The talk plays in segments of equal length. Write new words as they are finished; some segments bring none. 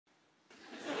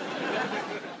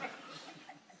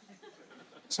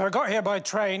So I got here by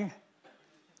train.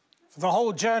 For the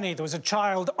whole journey, there was a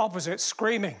child opposite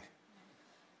screaming.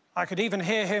 I could even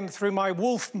hear him through my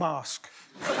wolf mask.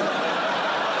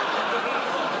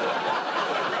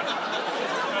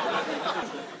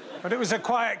 But it was a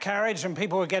quiet carriage and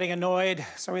people were getting annoyed,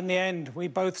 so in the end, we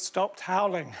both stopped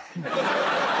howling.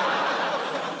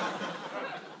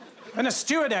 Then a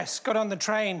stewardess got on the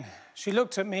train. She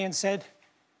looked at me and said,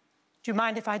 "Do you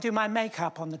mind if I do my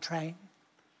makeup on the train?"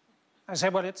 I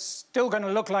said, "Well, it's still going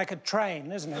to look like a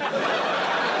train, isn't it?"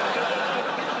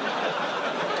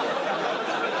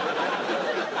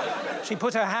 She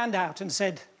put her hand out and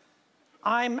said,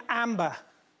 "I'm Amber."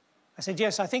 I said,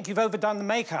 "Yes, I think you've overdone the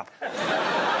makeup."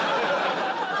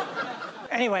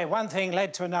 Anyway, one thing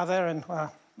led to another, and,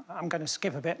 well, I'm going to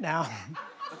skip a bit now.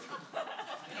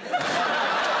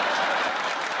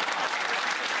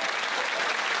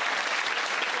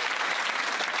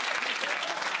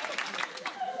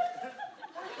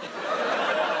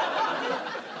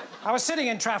 I was sitting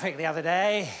in traffic the other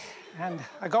day, and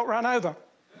I got run over.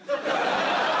 Thank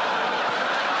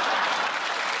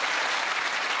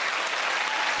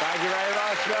you very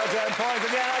much. Well done. Point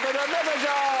again. I go to Milton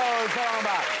Jones. Come on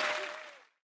back.